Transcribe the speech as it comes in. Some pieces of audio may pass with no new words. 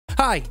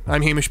Hi,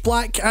 I'm Hamish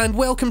Black, and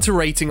welcome to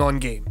Writing on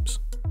Games.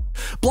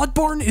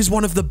 Bloodborne is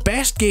one of the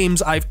best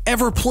games I've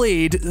ever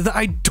played that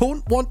I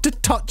don't want to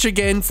touch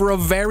again for a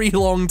very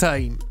long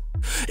time.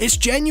 It's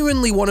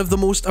genuinely one of the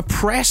most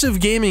oppressive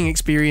gaming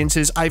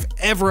experiences I've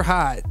ever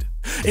had.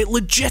 It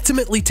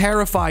legitimately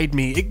terrified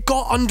me, it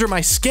got under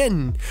my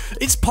skin.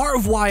 It's part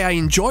of why I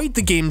enjoyed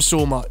the game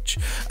so much.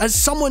 As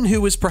someone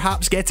who was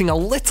perhaps getting a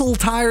little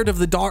tired of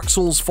the Dark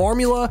Souls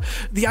formula,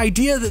 the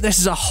idea that this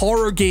is a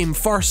horror game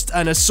first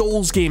and a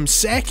Souls game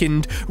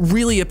second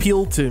really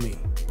appealed to me.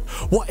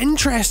 What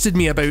interested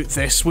me about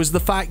this was the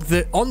fact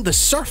that, on the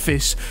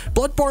surface,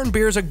 Bloodborne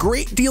bears a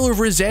great deal of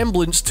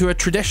resemblance to a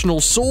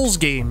traditional Souls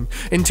game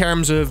in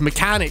terms of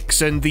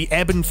mechanics and the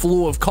ebb and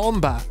flow of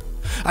combat.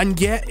 And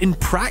yet, in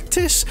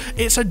practice,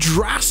 it's a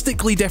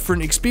drastically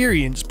different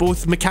experience,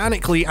 both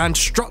mechanically and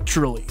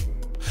structurally.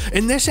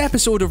 In this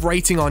episode of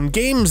Writing on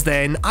Games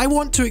then, I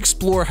want to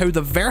explore how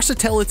the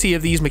versatility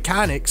of these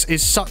mechanics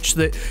is such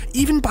that,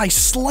 even by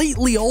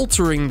slightly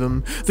altering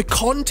them, the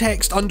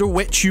context under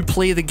which you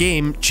play the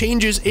game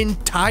changes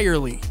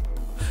entirely.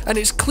 And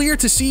it's clear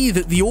to see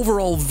that the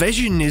overall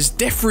vision is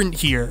different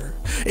here.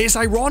 It's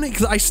ironic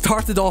that I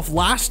started off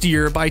last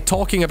year by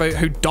talking about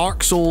how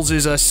Dark Souls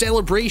is a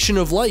celebration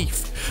of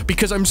life,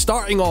 because I'm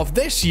starting off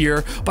this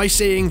year by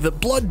saying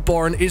that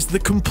Bloodborne is the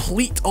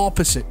complete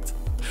opposite.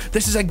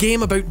 This is a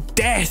game about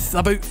death,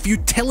 about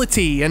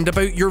futility, and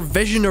about your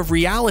vision of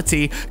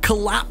reality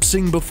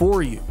collapsing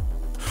before you.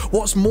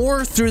 What's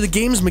more, through the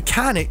game's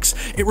mechanics,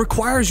 it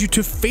requires you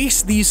to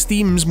face these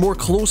themes more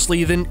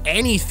closely than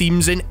any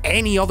themes in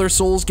any other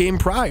Souls game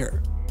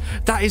prior.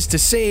 That is to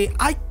say,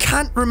 I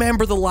can't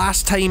remember the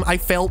last time I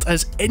felt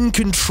as in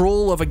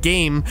control of a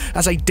game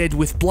as I did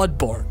with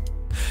Bloodborne.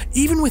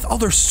 Even with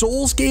other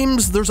Souls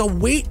games, there's a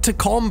weight to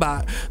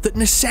combat that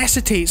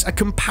necessitates a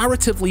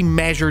comparatively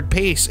measured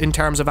pace in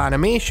terms of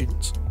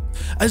animations.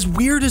 As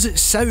weird as it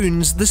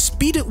sounds, the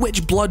speed at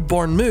which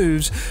Bloodborne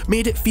moves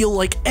made it feel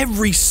like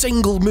every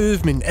single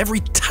movement, every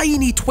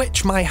tiny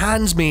twitch my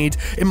hands made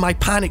in my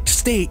panicked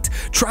state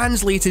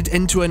translated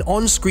into an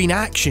on-screen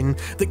action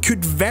that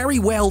could very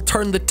well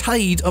turn the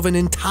tide of an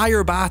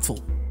entire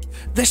battle.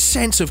 This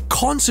sense of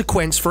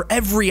consequence for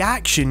every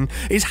action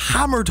is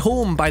hammered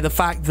home by the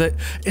fact that,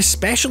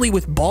 especially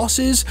with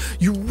bosses,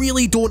 you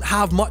really don't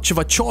have much of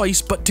a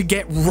choice but to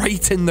get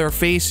right in their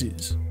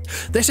faces.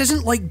 This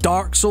isn't like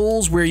Dark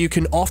Souls, where you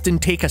can often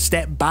take a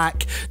step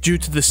back due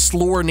to the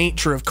slower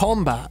nature of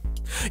combat.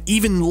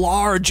 Even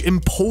large,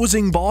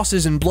 imposing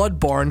bosses in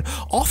Bloodborne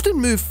often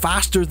move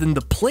faster than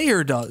the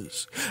player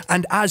does,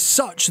 and as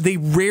such they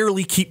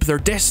rarely keep their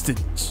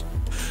distance.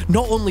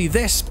 Not only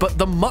this, but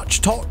the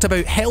much talked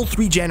about health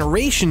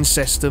regeneration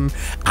system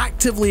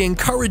actively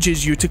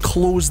encourages you to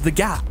close the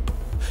gap.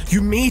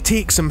 You may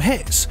take some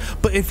hits,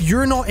 but if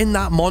you're not in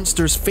that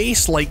monster's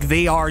face like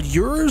they are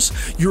yours,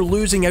 you're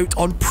losing out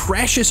on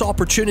precious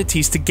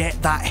opportunities to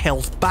get that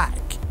health back.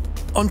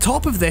 On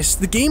top of this,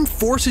 the game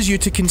forces you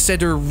to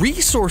consider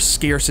resource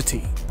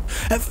scarcity.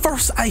 At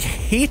first, I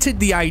hated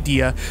the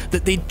idea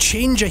that they'd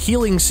change a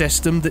healing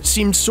system that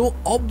seemed so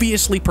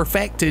obviously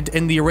perfected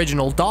in the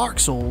original Dark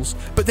Souls,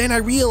 but then I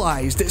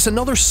realised it's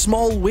another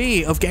small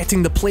way of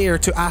getting the player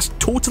to ask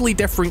totally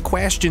different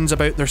questions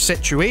about their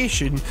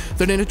situation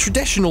than in a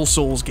traditional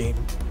Souls game.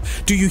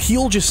 Do you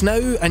heal just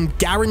now and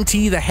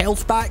guarantee the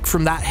health back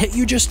from that hit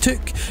you just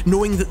took,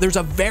 knowing that there's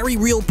a very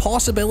real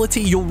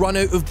possibility you'll run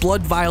out of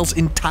blood vials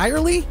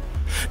entirely?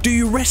 Do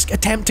you risk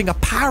attempting a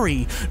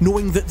parry,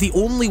 knowing that the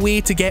only way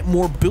to get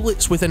more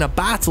bullets within a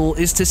battle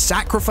is to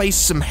sacrifice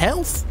some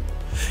health?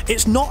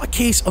 It's not a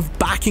case of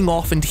backing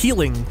off and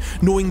healing,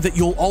 knowing that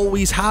you'll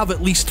always have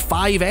at least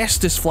 5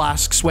 Estus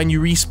flasks when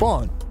you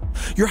respawn.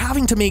 You're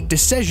having to make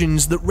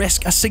decisions that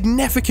risk a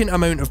significant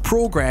amount of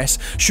progress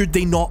should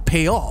they not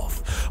pay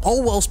off,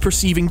 all whilst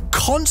perceiving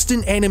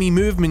constant enemy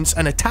movements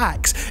and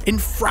attacks in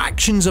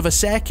fractions of a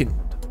second.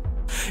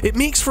 It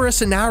makes for a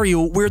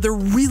scenario where there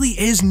really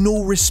is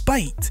no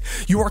respite.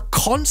 You are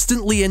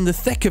constantly in the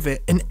thick of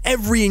it in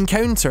every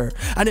encounter,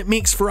 and it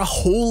makes for a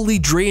wholly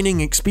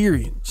draining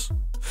experience.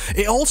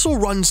 It also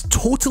runs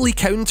totally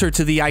counter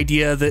to the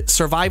idea that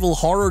survival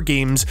horror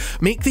games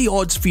make the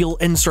odds feel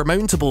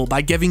insurmountable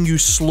by giving you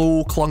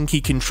slow,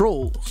 clunky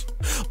controls.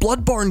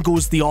 Bloodborne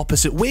goes the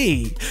opposite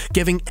way,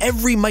 giving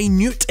every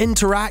minute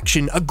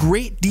interaction a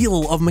great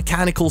deal of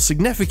mechanical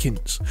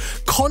significance,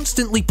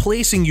 constantly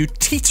placing you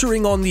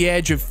teetering on the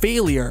edge of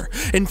failure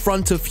in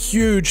front of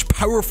huge,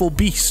 powerful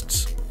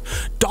beasts.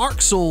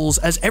 Dark Souls,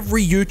 as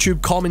every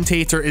YouTube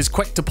commentator is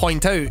quick to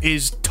point out,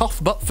 is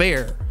tough but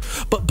fair.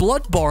 But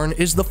Bloodborne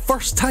is the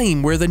first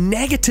time where the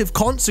negative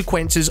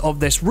consequences of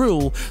this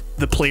rule,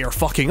 the player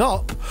fucking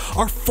up,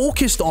 are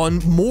focused on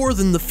more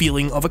than the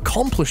feeling of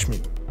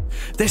accomplishment.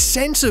 This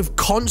sense of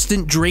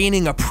constant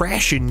draining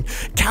oppression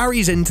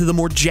carries into the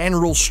more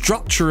general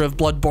structure of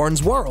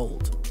Bloodborne's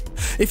world.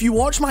 If you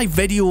watch my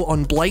video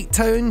on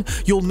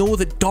Blighttown, you'll know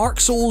that Dark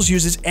Souls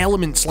uses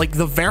elements like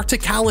the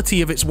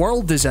verticality of its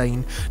world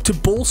design to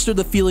bolster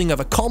the feeling of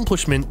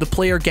accomplishment the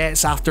player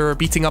gets after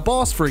beating a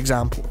boss, for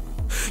example.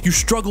 You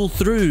struggle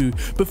through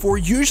before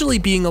usually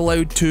being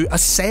allowed to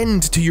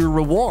ascend to your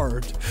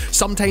reward,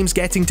 sometimes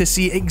getting to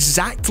see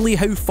exactly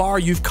how far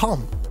you've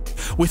come.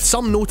 With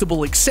some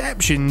notable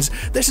exceptions,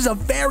 this is a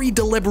very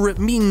deliberate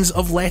means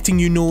of letting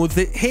you know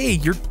that, hey,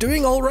 you're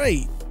doing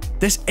alright.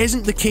 This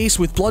isn't the case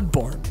with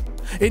Bloodborne.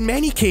 In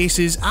many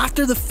cases,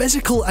 after the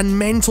physical and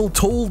mental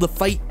toll the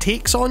fight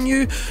takes on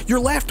you, you're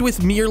left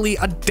with merely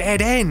a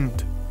dead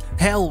end.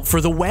 Hell,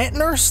 for the wet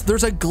nurse,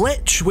 there's a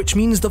glitch which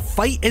means the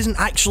fight isn't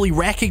actually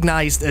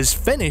recognised as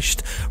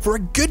finished for a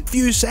good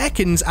few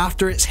seconds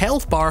after its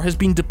health bar has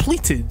been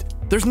depleted.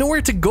 There's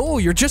nowhere to go,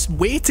 you're just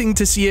waiting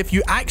to see if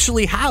you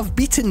actually have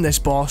beaten this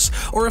boss,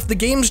 or if the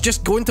game's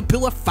just going to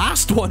pull a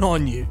fast one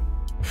on you.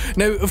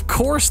 Now, of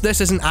course this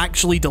isn't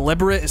actually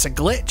deliberate, it's a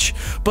glitch,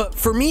 but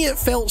for me it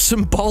felt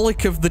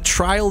symbolic of the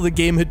trial the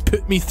game had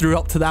put me through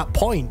up to that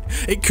point.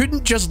 It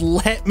couldn't just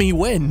let me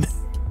win.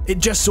 It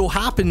just so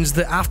happens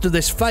that after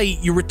this fight,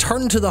 you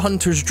return to the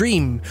Hunter's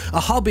Dream, a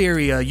hub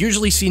area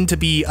usually seen to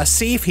be a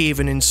safe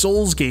haven in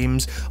Souls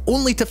games,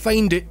 only to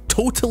find it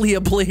totally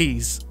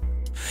ablaze.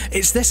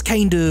 It's this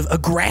kind of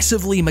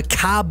aggressively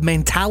macabre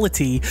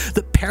mentality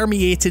that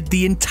permeated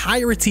the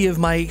entirety of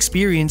my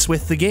experience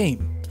with the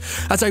game.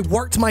 As I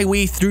worked my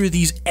way through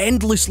these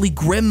endlessly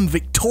grim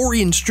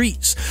Victorian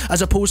streets,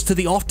 as opposed to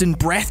the often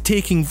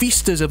breathtaking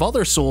vistas of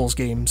other Souls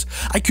games,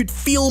 I could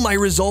feel my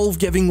resolve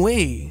giving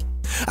way.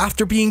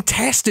 After being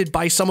tested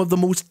by some of the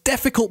most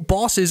difficult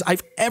bosses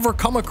I've ever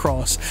come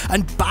across,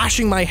 and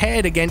bashing my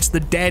head against the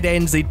dead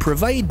ends they'd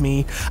provide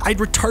me, I'd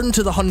return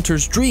to the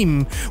Hunter's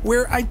Dream,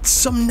 where I'd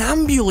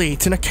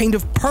somnambulate in a kind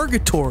of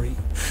purgatory.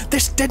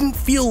 This didn't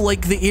feel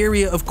like the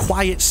area of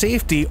quiet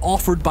safety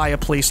offered by a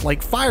place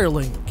like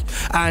Firelink,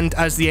 and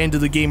as the end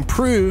of the game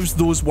proves,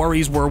 those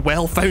worries were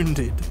well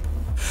founded.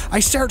 I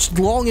searched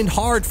long and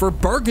hard for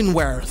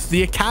Bergenwerth,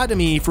 the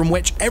academy from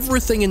which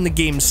everything in the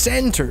game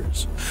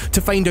centres,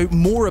 to find out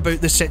more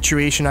about the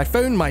situation I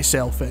found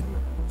myself in.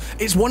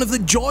 It's one of the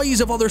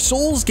joys of other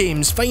Souls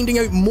games, finding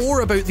out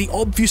more about the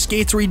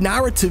obfuscatory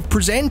narrative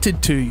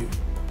presented to you.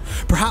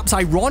 Perhaps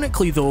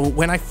ironically though,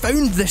 when I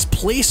found this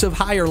place of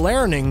higher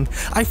learning,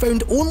 I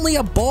found only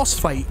a boss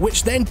fight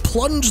which then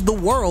plunged the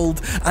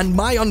world and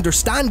my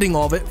understanding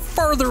of it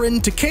further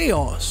into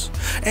chaos.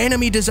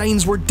 Enemy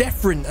designs were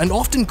different and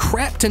often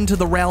crept into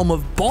the realm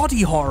of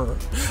body horror,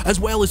 as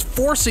well as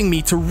forcing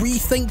me to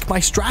rethink my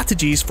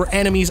strategies for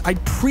enemies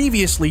I'd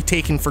previously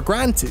taken for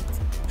granted.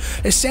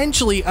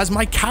 Essentially, as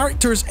my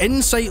character's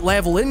insight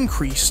level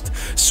increased,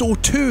 so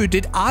too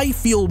did I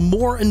feel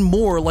more and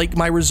more like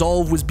my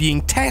resolve was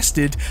being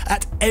tested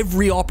at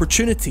every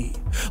opportunity,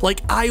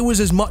 like I was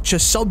as much a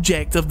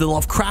subject of the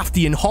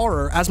Lovecraftian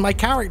horror as my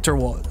character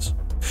was.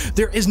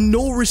 There is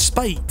no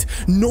respite,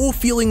 no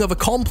feeling of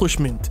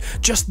accomplishment,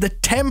 just the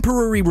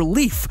temporary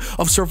relief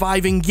of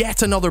surviving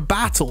yet another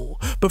battle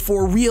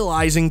before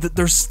realising that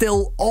there's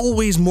still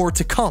always more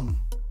to come.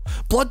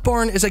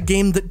 Bloodborne is a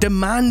game that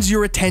demands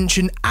your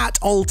attention at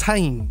all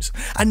times,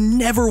 and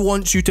never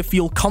wants you to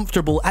feel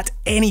comfortable at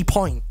any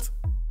point.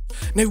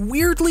 Now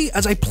weirdly,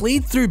 as I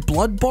played through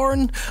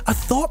Bloodborne, a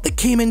thought that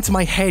came into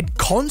my head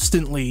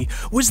constantly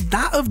was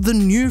that of the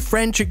new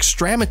French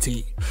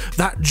extremity,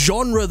 that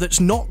genre that's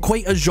not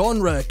quite a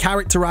genre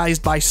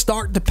characterised by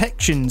stark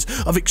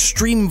depictions of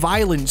extreme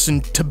violence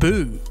and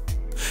taboo.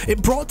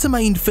 It brought to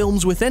mind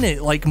films within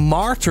it like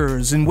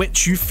Martyrs, in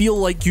which you feel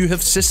like you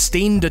have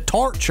sustained a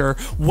torture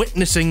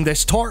witnessing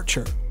this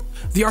torture.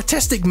 The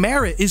artistic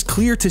merit is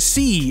clear to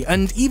see,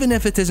 and even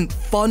if it isn't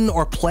fun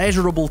or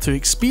pleasurable to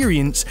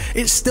experience,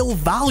 it's still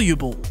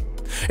valuable.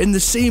 In the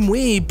same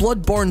way,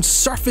 Bloodborne's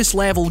surface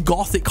level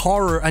gothic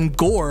horror and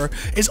gore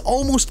is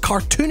almost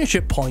cartoonish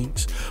at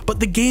points, but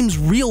the game's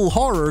real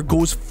horror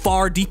goes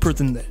far deeper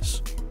than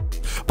this.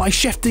 By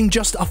shifting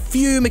just a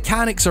few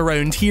mechanics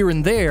around here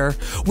and there,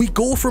 we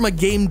go from a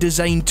game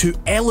designed to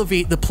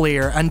elevate the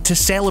player and to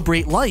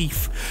celebrate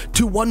life,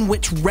 to one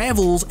which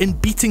revels in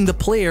beating the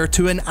player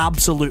to an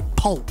absolute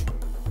pulp.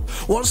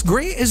 What's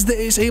great is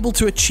that it's able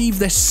to achieve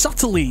this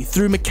subtly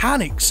through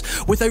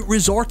mechanics without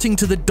resorting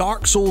to the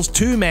Dark Souls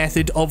 2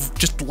 method of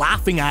just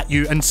laughing at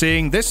you and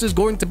saying this is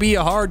going to be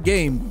a hard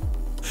game.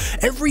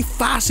 Every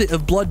facet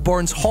of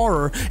Bloodborne's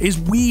horror is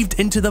weaved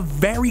into the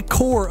very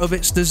core of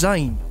its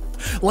design.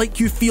 Like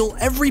you feel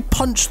every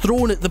punch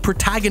thrown at the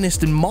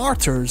protagonist in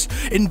Martyrs,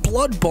 in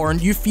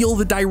Bloodborne you feel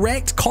the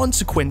direct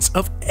consequence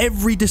of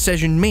every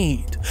decision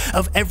made,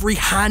 of every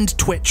hand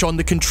twitch on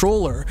the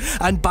controller,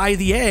 and by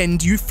the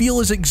end you feel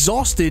as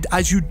exhausted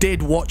as you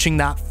did watching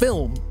that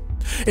film.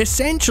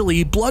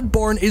 Essentially,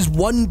 Bloodborne is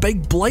one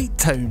big blight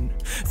town.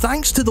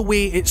 Thanks to the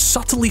way it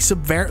subtly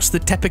subverts the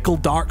typical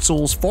Dark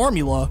Souls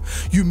formula,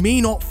 you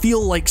may not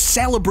feel like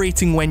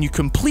celebrating when you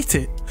complete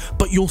it,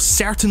 but you'll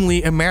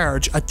certainly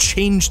emerge a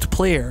changed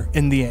player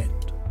in the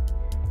end.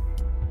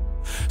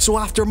 So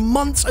after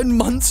months and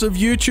months of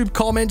YouTube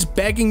comments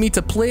begging me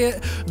to play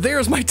it,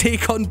 there's my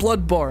take on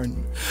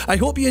Bloodborne. I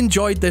hope you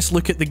enjoyed this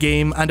look at the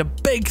game, and a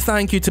big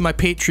thank you to my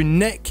patron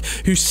Nick,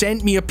 who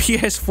sent me a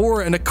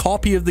PS4 and a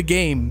copy of the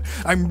game.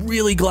 I'm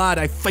really glad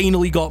I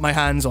finally got my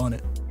hands on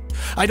it.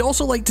 I'd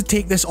also like to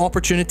take this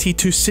opportunity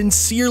to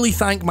sincerely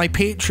thank my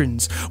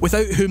patrons,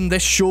 without whom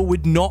this show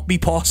would not be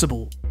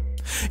possible.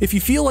 If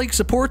you feel like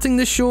supporting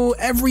this show,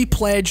 every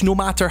pledge, no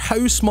matter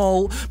how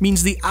small,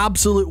 means the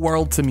absolute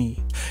world to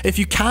me. If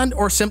you can't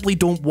or simply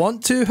don't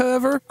want to,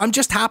 however, I'm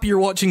just happy you're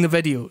watching the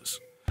videos.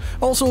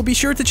 Also, be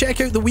sure to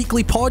check out the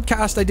weekly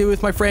podcast I do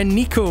with my friend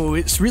Nico.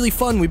 It's really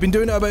fun. We've been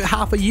doing it about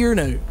half a year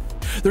now.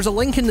 There's a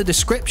link in the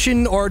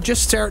description, or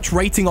just search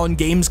Writing on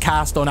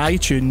Gamescast on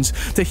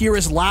iTunes to hear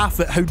us laugh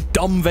at how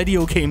dumb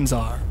video games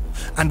are.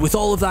 And with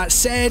all of that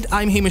said,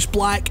 I'm Hamish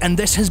Black, and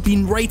this has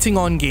been Writing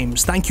on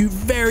Games. Thank you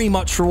very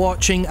much for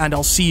watching, and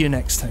I'll see you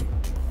next time.